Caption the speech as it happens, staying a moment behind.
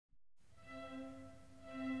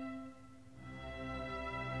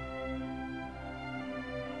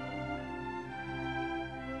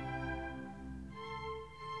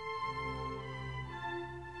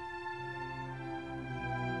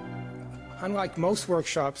Unlike most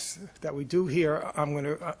workshops that we do here, I'm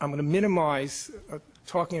going to minimize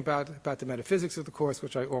talking about the metaphysics of the course,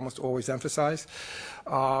 which I almost always emphasize.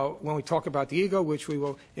 When we talk about the ego, which we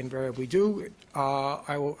will invariably do,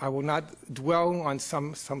 I will not dwell on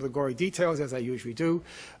some of the gory details as I usually do.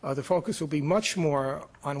 The focus will be much more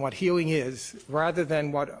on what healing is rather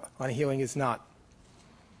than what unhealing is not.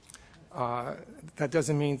 That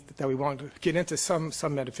doesn't mean that we won't get into some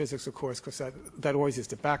metaphysics, of course, because that always is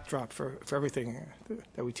the backdrop for everything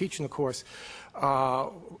that we teach in the course.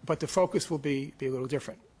 But the focus will be a little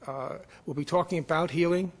different. We'll be talking about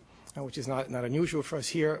healing, which is not unusual for us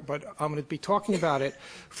here, but I'm going to be talking about it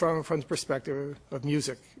from the perspective of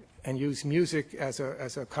music, and use music as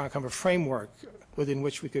a kind of a framework within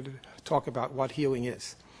which we could talk about what healing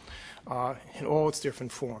is in all its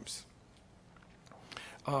different forms.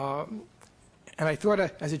 And I thought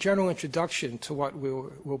as a general introduction to what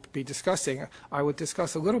we'll be discussing, I would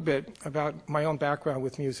discuss a little bit about my own background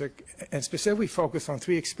with music and specifically focus on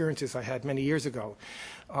 3 experiences I had many years ago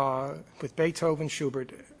with Beethoven,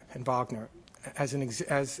 Schubert, and Wagner as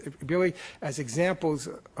examples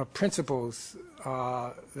of principles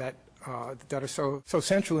that are so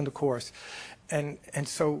central in the course and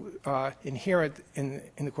so inherent in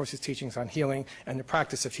the course's teachings on healing and the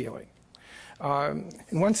practice of healing.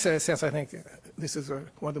 In one sense, I think this is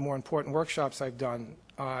one of the more important workshops I've done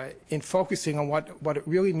in focusing on what it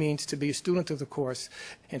really means to be a student of the course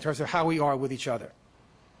in terms of how we are with each other.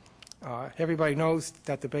 Everybody knows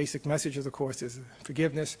that the basic message of the course is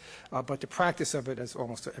forgiveness, but the practice of it, as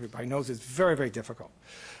almost everybody knows, is very, very difficult.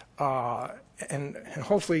 And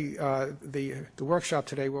hopefully the workshop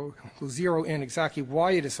today will zero in exactly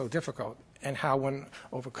why it is so difficult and how one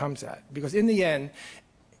overcomes that. Because in the end,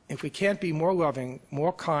 if we can't be more loving,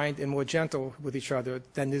 more kind, and more gentle with each other,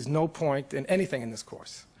 then there's no point in anything in this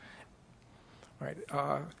course. Right.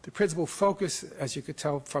 The principal focus, as you could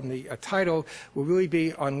tell from the title, will really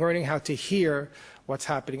be on learning how to hear what's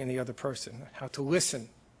happening in the other person, how to listen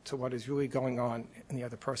to what is really going on in the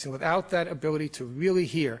other person. Without that ability to really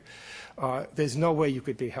hear, there's no way you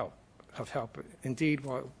could be of help. Indeed,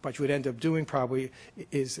 what you would end up doing probably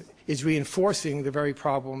is reinforcing the very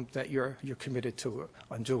problem that you're committed to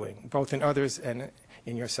undoing, both in others and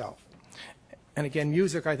in yourself. And again,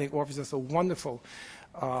 music, I think, offers us a wonderful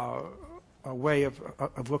way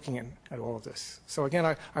of looking at all of this. So again,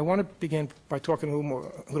 I want to begin by talking a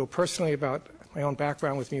little personally about my own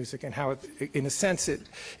background with music and how, in a sense, it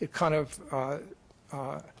kind of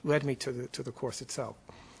led me to the course itself.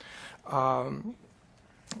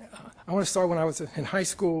 I want to start when I was in high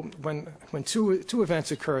school, when two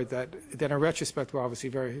events occurred that in retrospect were obviously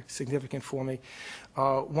very significant for me.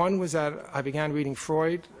 One was that I began reading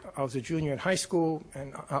Freud. I was a junior in high school,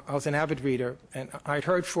 and I was an avid reader. And I'd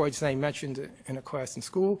heard Freud's name mentioned in a class in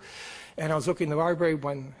school. And I was looking in the library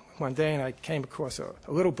one day, and I came across a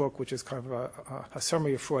little book, which is kind of a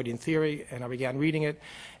summary of Freudian theory. And I began reading it,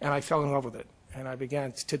 and I fell in love with it. And I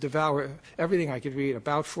began to devour everything I could read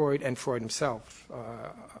about Freud and Freud himself.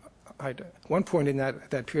 At one point in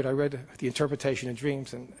that period, I read The Interpretation of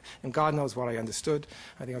Dreams, and God knows what I understood.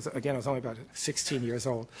 I think, I was only about 16 years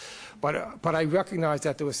old. But I recognized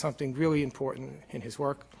that there was something really important in his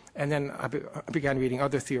work. And then I began reading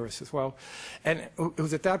other theorists as well. And it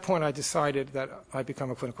was at that point I decided that I'd become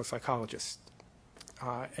a clinical psychologist.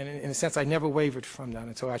 And in a sense, I never wavered from that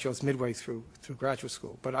until actually I was midway through graduate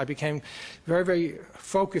school. But I became very, very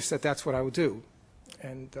focused that that's what I would do.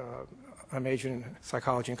 And I majored in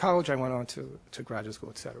psychology in college. I went on to graduate school,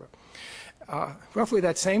 et cetera. Roughly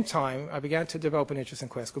that same time, I began to develop an interest in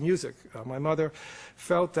classical music. My mother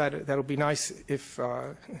felt that it would be nice if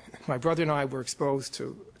my brother and I were exposed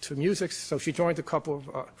to music, so she joined a couple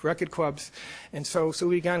of record clubs. And so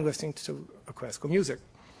we began listening to classical music.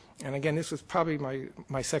 And again, this was probably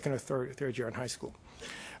my second or third year in high school.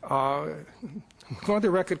 One of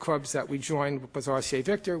the record clubs that we joined was RCA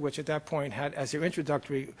Victor, which at that point had as their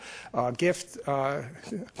introductory gift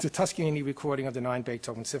the Toscanini recording of the 9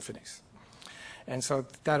 Beethoven symphonies. And so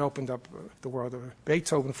that opened up the world of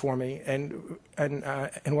Beethoven for me. And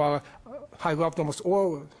while I loved almost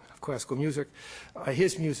all of classical music,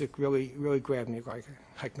 his music really grabbed me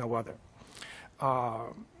like no other.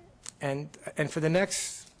 And for the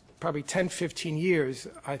next probably 10, 15 years,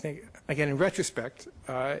 I think, again, in retrospect,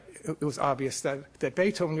 it was obvious that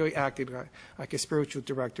Beethoven really acted like a spiritual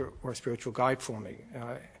director or a spiritual guide for me.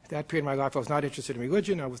 At that period in my life, I was not interested in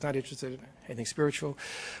religion. I was not interested in anything spiritual.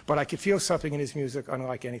 But I could feel something in his music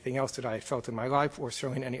unlike anything else that I had felt in my life, or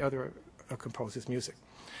certainly in any other composer's music.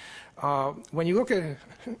 When you look at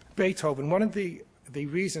Beethoven, one of the the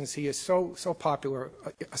reasons he is so popular,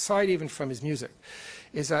 aside even from his music,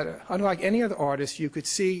 is that unlike any other artist, you could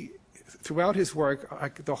see throughout his work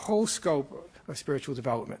the whole scope of spiritual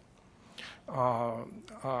development.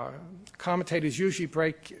 Commentators usually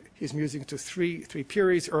break his music into three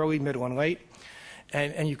periods: early, middle, and late.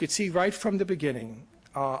 And you could see right from the beginning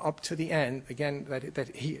up to the end, again,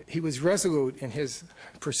 that he was resolute in his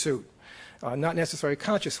pursuit. Not necessarily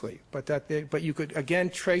consciously, but you could again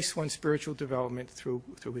trace one's spiritual development through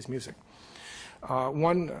his music.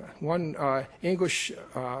 One English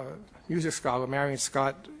music scholar, Marion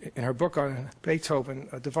Scott, in her book on Beethoven,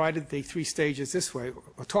 divided the three stages this way,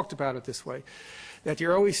 or talked about it this way: that the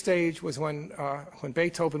early stage was when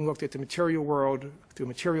Beethoven looked at the material world through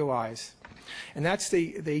material eyes. And that's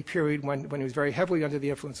the period when he was very heavily under the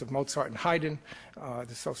influence of Mozart and Haydn,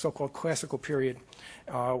 the so-called classical period,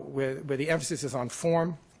 where the emphasis is on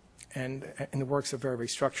form, and the works are very, very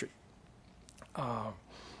structured.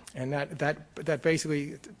 And that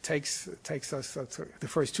basically takes us to the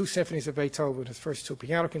first two symphonies of Beethoven, his first two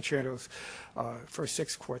piano concertos, first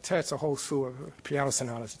 6 quartets, a whole slew of piano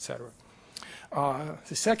sonatas, etc.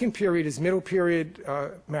 The second period, his middle period,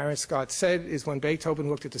 Marion Scott said, is when Beethoven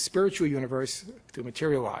looked at the spiritual universe through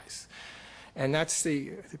material eyes. And that's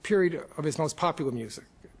the period of his most popular music.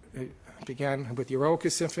 It began with the Eroica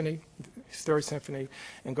Symphony, his third symphony,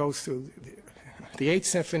 and goes through the Eighth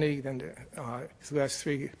Symphony, then his last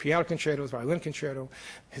 3 piano concertos, violin concerto,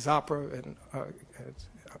 his opera, and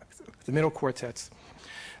the middle quartets.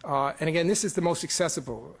 And again, this is the most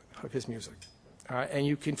accessible of his music. And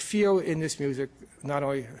you can feel in this music not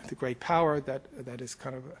only the great power that is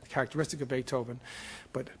kind of characteristic of Beethoven,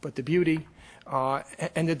 but the beauty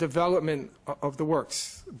and the development of the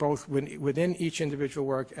works, both within each individual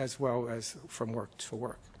work as well as from work to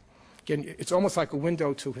work. Again, it's almost like a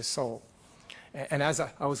window to his soul. And as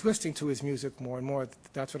I was listening to his music more and more,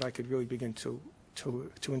 that's what I could really begin to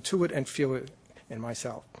intuit and feel it in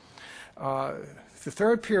myself. The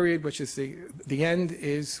third period, which is the end,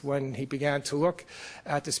 is when he began to look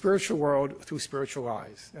at the spiritual world through spiritual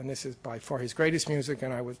eyes. And this is by far his greatest music,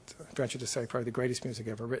 and I would venture to say probably the greatest music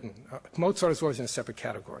ever written. Mozart is always in a separate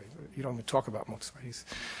category. You don't even talk about Mozart.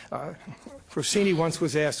 Rossini once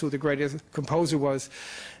was asked who the greatest composer was,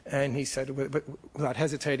 and he said, without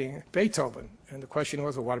hesitating, Beethoven. And the question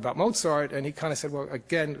was, well, what about Mozart? And he kind of said, well,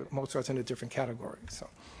 again, Mozart's in a different category. So.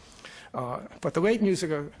 But the late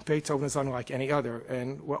music of Beethoven is unlike any other,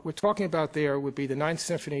 and what we're talking about there would be the Ninth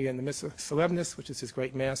Symphony and the Missa Solemnis, which is his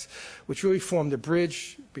great mass, which really form the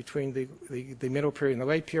bridge between the middle period and the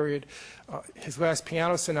late period, his last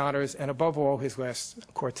piano sonatas, and above all, his last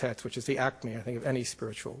quartets, which is the acme, I think, of any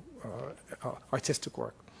spiritual artistic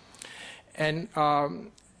work. And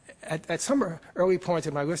at some early point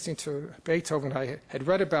in my listening to Beethoven, I had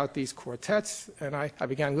read about these quartets, and I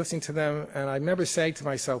began listening to them, and I remember saying to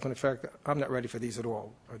myself, in effect, I'm not ready for these at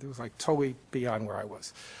all. It was like totally beyond where I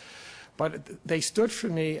was. But they stood for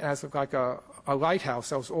me as like a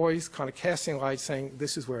lighthouse. I was always kind of casting light, saying,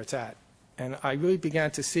 this is where it's at. And I really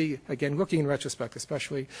began to see, again, looking in retrospect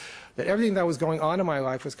especially, that everything that was going on in my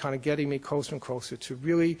life was kind of getting me closer and closer to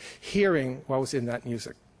really hearing what was in that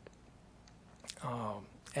music.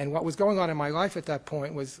 And what was going on in my life at that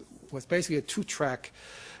point was basically a 2-track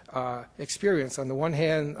experience. On the one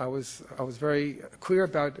hand, I was very clear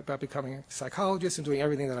about becoming a psychologist and doing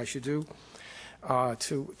everything that I should do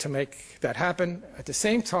to make that happen. At the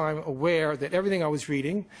same time, aware that everything I was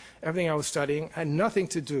reading, everything I was studying, had nothing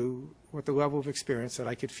to do with the level of experience that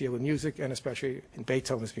I could feel in music, and especially in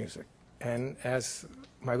Beethoven's music. And as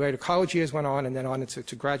my later college years went on, and then on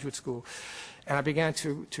into graduate school, and I began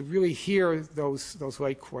to really hear those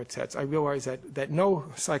late quartets, I realized that no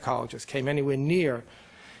psychologist came anywhere near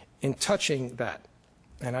in touching that.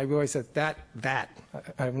 And I realized that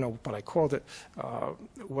I don't know what I called it,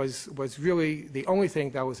 was really the only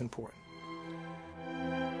thing that was important.